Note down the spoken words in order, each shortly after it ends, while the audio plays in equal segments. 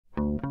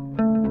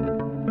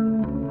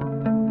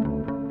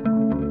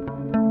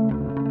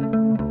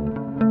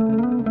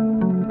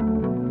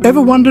Ever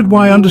wondered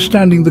why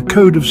understanding the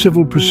Code of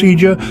Civil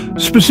Procedure,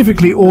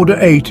 specifically Order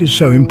 8, is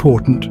so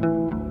important?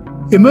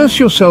 Immerse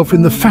yourself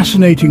in the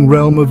fascinating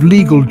realm of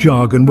legal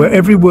jargon where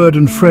every word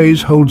and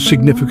phrase holds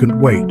significant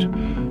weight.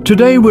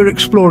 Today we're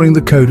exploring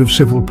the Code of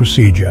Civil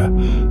Procedure,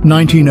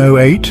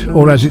 1908,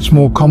 or as it's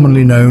more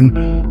commonly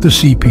known, the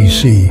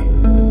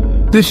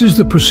CPC. This is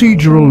the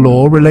procedural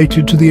law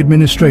related to the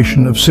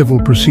administration of civil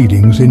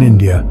proceedings in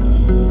India.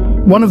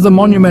 One of the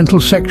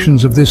monumental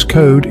sections of this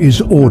code is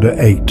Order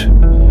 8.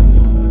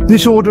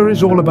 This order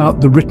is all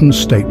about the written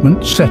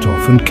statement,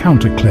 set-off and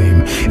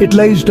counterclaim. It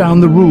lays down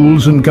the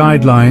rules and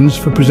guidelines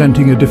for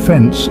presenting a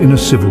defense in a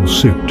civil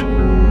suit.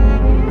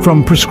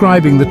 From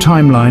prescribing the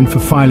timeline for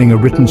filing a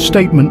written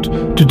statement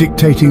to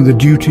dictating the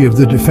duty of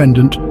the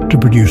defendant to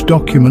produce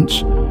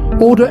documents,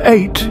 Order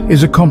 8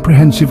 is a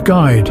comprehensive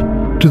guide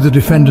to the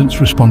defendant's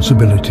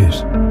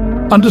responsibilities.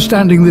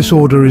 Understanding this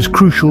order is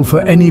crucial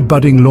for any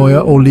budding lawyer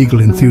or legal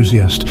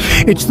enthusiast.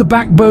 It's the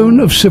backbone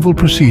of civil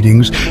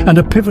proceedings and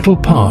a pivotal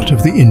part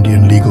of the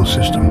Indian legal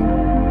system.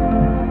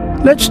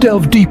 Let's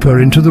delve deeper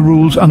into the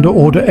rules under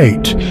Order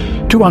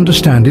 8 to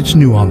understand its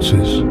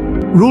nuances.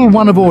 Rule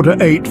 1 of Order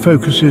 8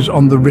 focuses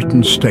on the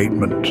written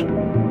statement.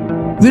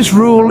 This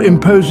rule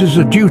imposes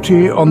a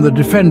duty on the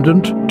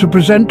defendant to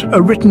present a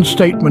written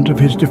statement of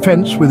his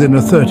defense within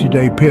a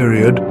 30-day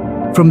period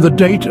from the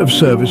date of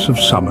service of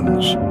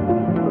summons.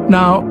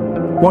 Now,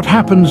 what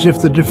happens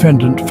if the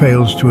defendant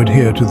fails to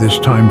adhere to this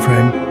time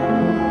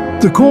frame?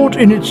 The court,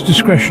 in its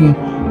discretion,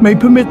 may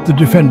permit the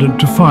defendant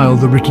to file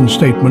the written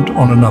statement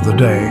on another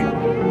day,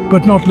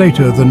 but not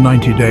later than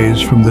 90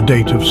 days from the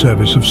date of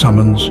service of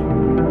summons.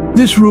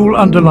 This rule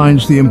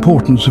underlines the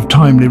importance of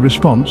timely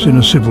response in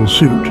a civil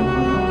suit.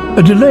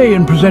 A delay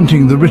in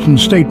presenting the written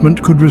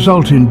statement could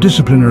result in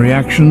disciplinary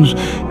actions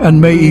and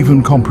may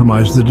even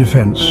compromise the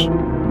defense.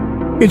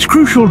 It's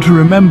crucial to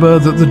remember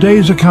that the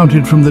days are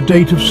counted from the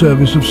date of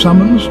service of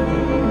summons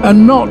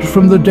and not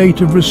from the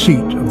date of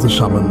receipt of the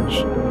summons.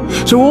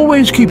 So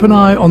always keep an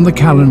eye on the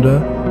calendar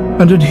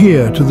and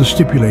adhere to the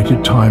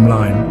stipulated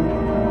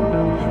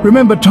timeline.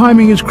 Remember,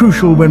 timing is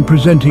crucial when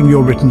presenting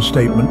your written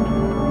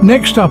statement.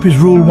 Next up is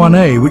Rule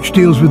 1A, which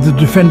deals with the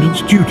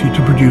defendant's duty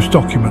to produce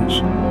documents.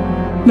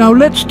 Now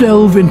let's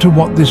delve into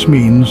what this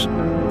means.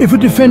 If a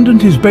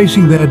defendant is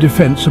basing their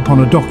defense upon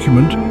a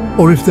document,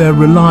 or if they're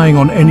relying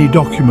on any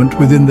document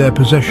within their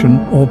possession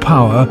or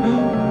power,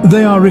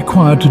 they are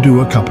required to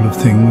do a couple of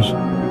things.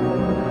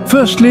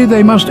 Firstly,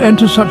 they must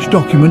enter such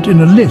document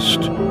in a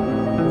list.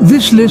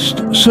 This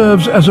list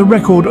serves as a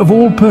record of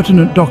all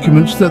pertinent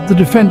documents that the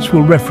defense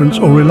will reference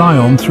or rely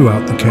on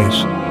throughout the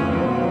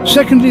case.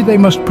 Secondly, they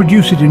must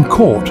produce it in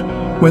court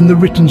when the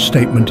written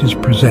statement is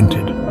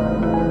presented.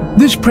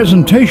 This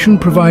presentation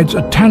provides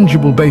a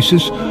tangible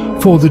basis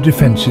for the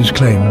defense's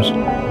claims.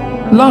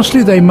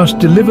 Lastly, they must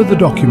deliver the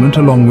document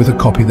along with a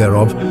copy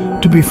thereof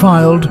to be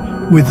filed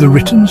with the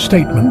written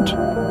statement.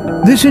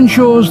 This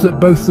ensures that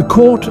both the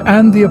court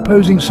and the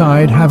opposing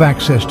side have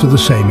access to the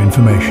same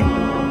information.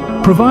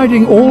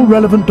 Providing all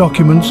relevant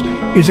documents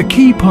is a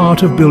key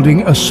part of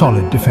building a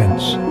solid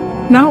defense.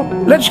 Now,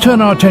 let's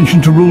turn our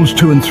attention to Rules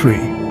 2 and 3.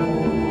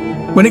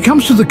 When it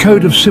comes to the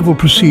Code of Civil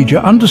Procedure,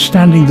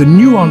 understanding the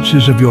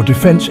nuances of your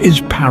defense is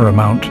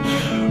paramount.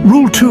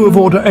 Rule 2 of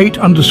Order 8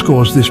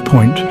 underscores this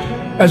point.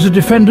 As a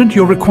defendant,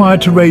 you're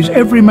required to raise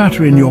every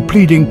matter in your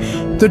pleading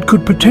that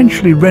could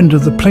potentially render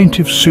the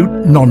plaintiff's suit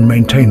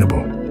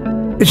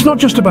non-maintainable. It's not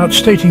just about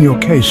stating your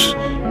case,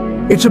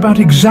 it's about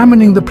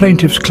examining the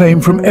plaintiff's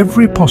claim from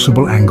every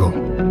possible angle.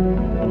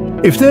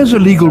 If there's a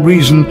legal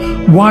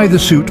reason why the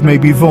suit may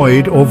be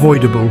void or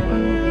voidable,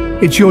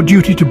 it's your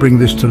duty to bring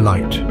this to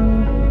light.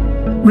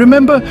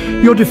 Remember,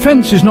 your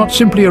defense is not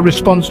simply a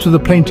response to the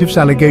plaintiff's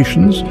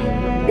allegations,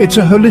 it's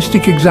a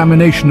holistic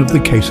examination of the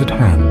case at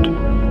hand.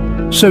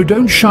 So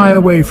don't shy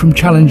away from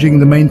challenging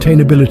the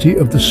maintainability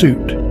of the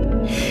suit.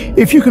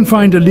 If you can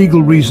find a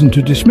legal reason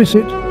to dismiss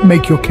it,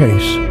 make your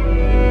case.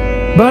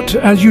 But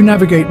as you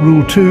navigate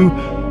Rule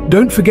 2,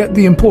 don't forget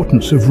the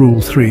importance of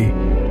Rule 3.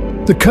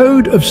 The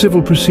Code of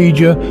Civil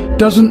Procedure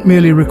doesn't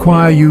merely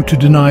require you to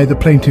deny the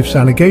plaintiff's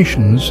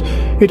allegations,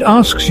 it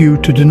asks you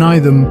to deny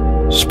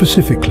them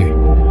specifically.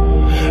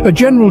 A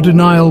general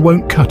denial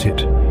won't cut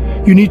it.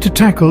 You need to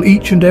tackle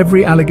each and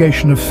every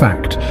allegation of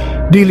fact,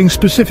 dealing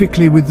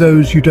specifically with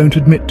those you don't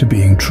admit to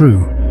being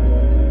true.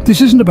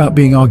 This isn't about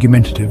being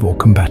argumentative or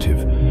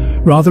combative.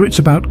 Rather, it's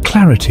about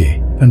clarity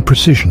and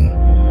precision.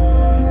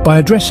 By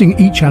addressing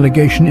each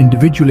allegation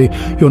individually,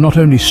 you're not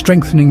only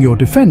strengthening your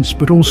defense,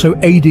 but also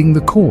aiding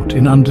the court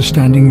in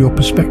understanding your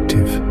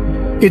perspective.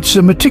 It's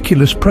a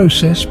meticulous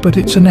process, but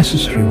it's a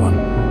necessary one.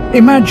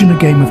 Imagine a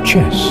game of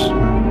chess.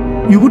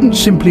 You wouldn't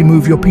simply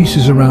move your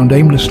pieces around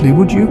aimlessly,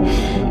 would you?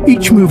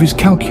 Each move is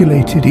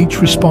calculated, each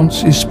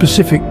response is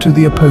specific to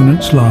the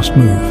opponent's last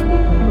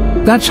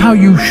move. That's how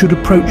you should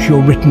approach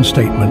your written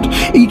statement.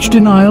 Each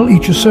denial,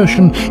 each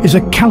assertion is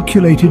a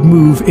calculated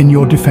move in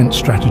your defense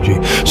strategy.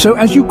 So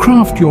as you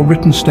craft your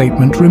written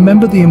statement,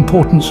 remember the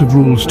importance of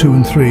Rules 2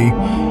 and 3.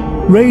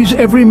 Raise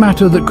every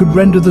matter that could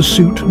render the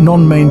suit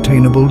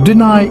non-maintainable.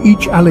 Deny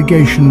each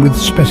allegation with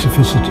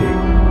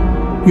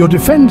specificity. Your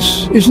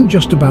defense isn't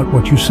just about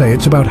what you say,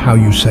 it's about how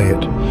you say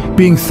it.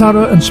 Being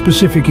thorough and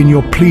specific in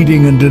your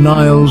pleading and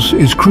denials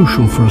is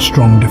crucial for a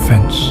strong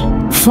defense.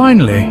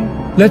 Finally,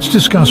 let's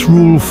discuss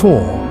Rule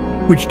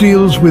 4, which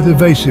deals with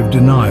evasive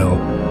denial.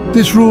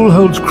 This rule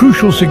holds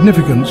crucial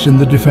significance in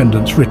the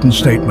defendant's written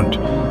statement.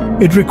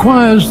 It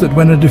requires that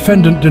when a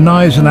defendant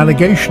denies an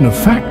allegation of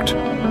fact,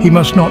 he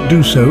must not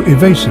do so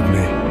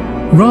evasively.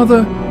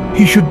 Rather,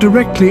 he should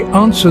directly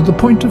answer the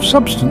point of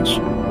substance.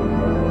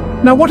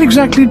 Now, what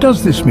exactly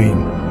does this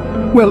mean?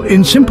 Well,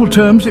 in simple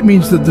terms, it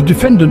means that the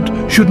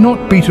defendant should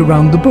not beat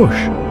around the bush.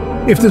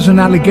 If there's an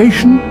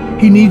allegation,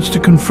 he needs to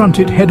confront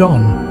it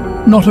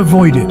head-on, not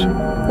avoid it,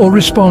 or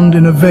respond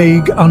in a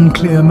vague,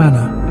 unclear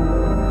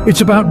manner.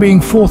 It's about being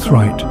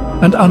forthright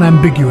and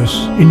unambiguous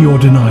in your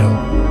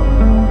denial.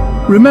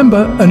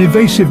 Remember, an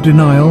evasive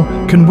denial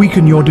can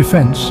weaken your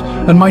defense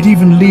and might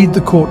even lead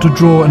the court to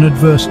draw an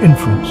adverse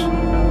inference.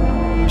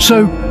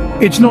 So,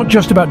 it's not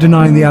just about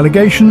denying the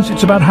allegations,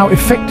 it's about how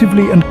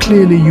effectively and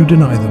clearly you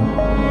deny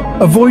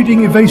them.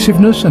 Avoiding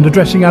evasiveness and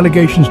addressing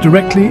allegations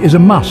directly is a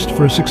must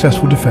for a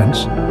successful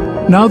defense.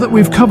 Now that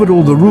we've covered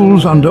all the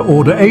rules under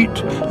Order 8,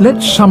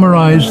 let's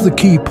summarize the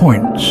key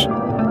points.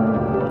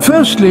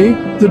 Firstly,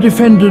 the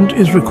defendant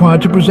is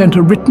required to present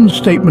a written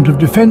statement of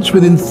defense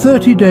within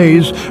 30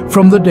 days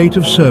from the date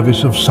of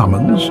service of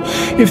summons.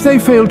 If they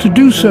fail to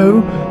do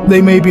so,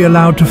 they may be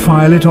allowed to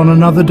file it on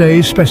another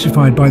day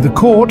specified by the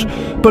court,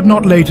 but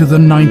not later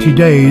than 90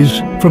 days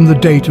from the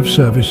date of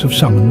service of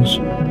summons.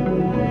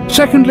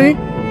 Secondly,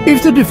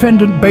 if the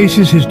defendant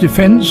bases his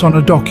defense on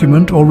a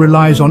document or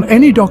relies on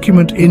any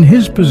document in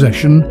his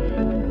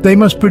possession, they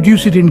must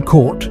produce it in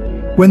court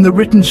when the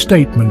written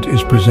statement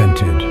is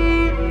presented.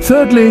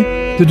 Thirdly,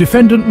 the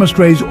defendant must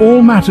raise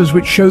all matters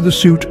which show the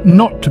suit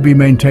not to be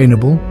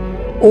maintainable,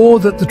 or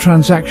that the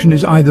transaction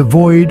is either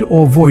void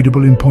or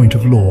voidable in point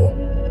of law.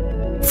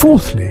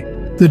 Fourthly,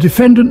 the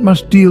defendant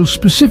must deal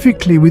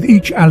specifically with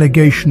each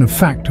allegation of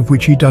fact of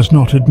which he does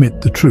not admit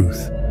the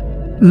truth.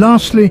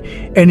 Lastly,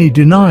 any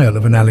denial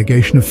of an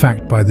allegation of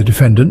fact by the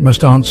defendant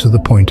must answer the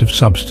point of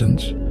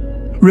substance.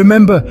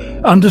 Remember,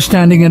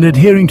 understanding and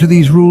adhering to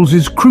these rules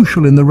is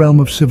crucial in the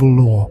realm of civil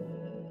law.